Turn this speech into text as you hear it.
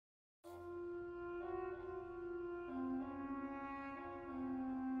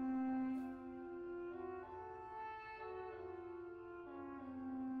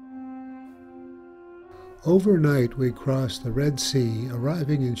Overnight we crossed the Red Sea,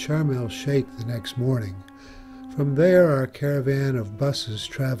 arriving in Sharm el-Sheikh the next morning. From there our caravan of buses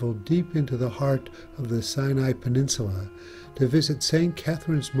traveled deep into the heart of the Sini Peninsula to visit St.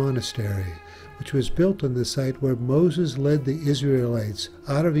 Catherine's Monastery, which was built on the site where Moses led the Israelites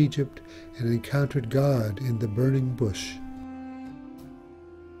out of Egypt and encountered God in the burning bush.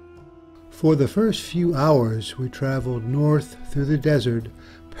 For the first few hours we traveled north through the desert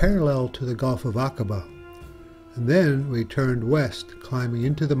parallel to the Gulf of Aqaba, and then we turned west, climbing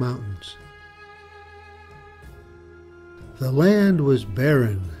into the mountains. The land was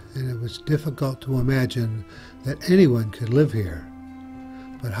barren, and it was difficult to imagine that anyone could live here.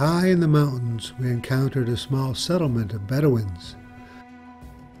 But high in the mountains we encountered a small settlement of Bedouins.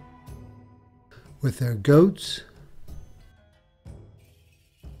 With their goats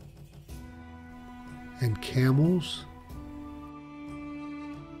and camels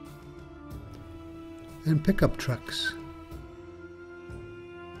and pickup trucks.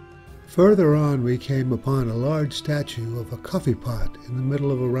 Further on we came upon a large statue of a coffee pot in the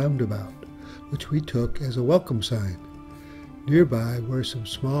middle of a roundabout, which we took as a welcome sign. Nearby were some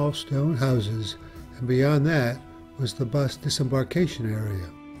small stone houses, and beyond that was the bus disembarkation area.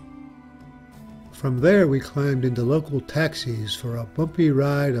 From there we climbed into local taxis for a bumpy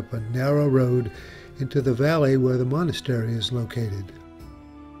ride up a narrow road into the valley where the monastery is located.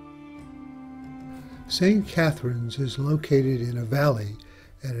 St. Catherine's is located in a valley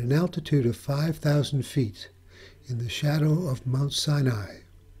at an altitude of 5,000 feet in the shadow of Mount Sinai.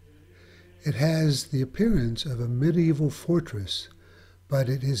 It has the appearance of a medieval fortress, but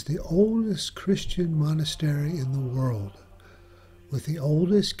it is the oldest Christian monastery in the world, with the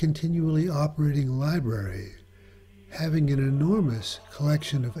oldest continually operating library, having an enormous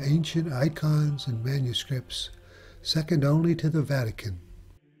collection of ancient icons and manuscripts, second only to the Vatican.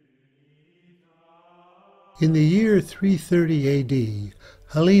 In the year 330 A.D.,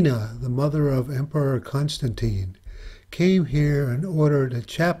 Helena, the mother of Emperor Constantine, came here and ordered a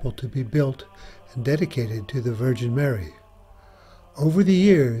chapel to be built and dedicated to the Virgin Mary. Over the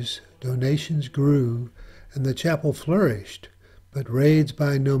years, donations grew and the chapel flourished, but raids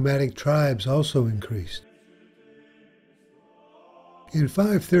by nomadic tribes also increased. In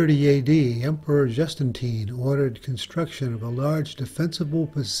 530 A.D., Emperor Justinian ordered construction of a large defensible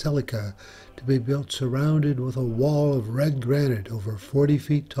basilica to be built surrounded with a wall of red granite over 40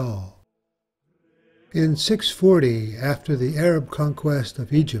 feet tall. In 640, after the Arab conquest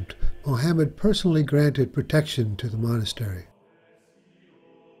of Egypt, Mohammed personally granted protection to the monastery.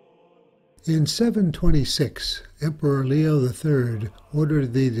 In 726, Emperor Leo III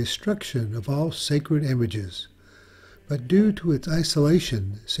ordered the destruction of all sacred images. But due to its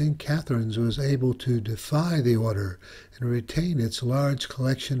isolation, St. Catherine's was able to defy the order and retain its large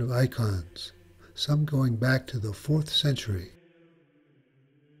collection of icons, some going back to the 4th century.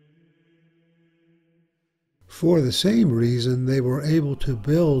 For the same reason, they were able to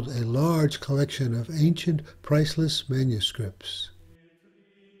build a large collection of ancient, priceless manuscripts.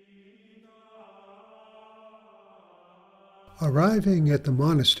 Arriving at the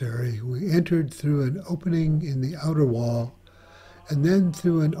monastery, we entered through an opening in the outer wall, and then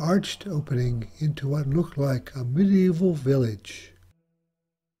through an arched opening into what looked like a medieval village.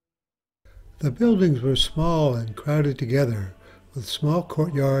 The buildings were small and crowded together, with small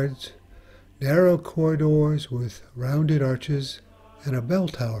courtyards, narrow corridors with rounded arches, and a bell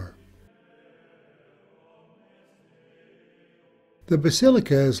tower. The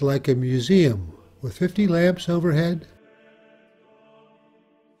basilica is like a museum, with 50 lamps overhead,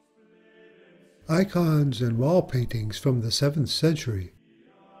 icons and wall paintings from the 7th century,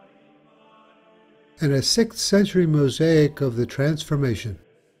 and a 6th century mosaic of the Transformation.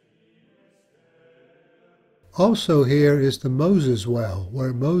 Also here is the Moses Well,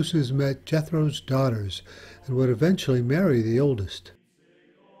 where Moses met Jethro's daughters and would eventually marry the oldest.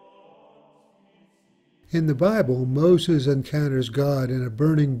 In the Bible, Moses encounters God in a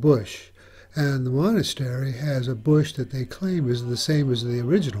burning bush, and the monastery has a bush that they claim is the same as the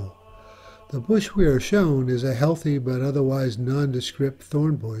original. The bush we are shown is a healthy but otherwise nondescript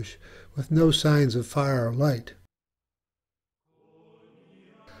thorn bush with no signs of fire or light.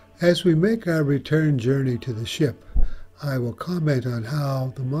 As we make our return journey to the ship, I will comment on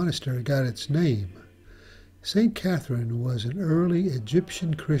how the monastery got its name. St. Catherine was an early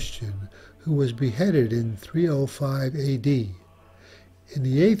Egyptian Christian who was beheaded in 305 A.D. In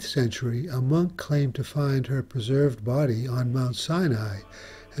the 8th century, a monk claimed to find her preserved body on Mount Sinai,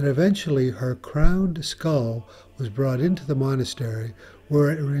 and eventually her crowned skull was brought into the monastery,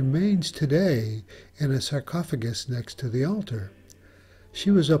 where it remains today in a sarcophagus next to the altar. She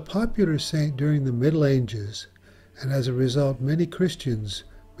was a popular saint during the Middle Ages, and as a result many Christians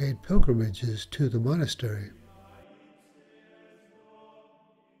made pilgrimages to the monastery.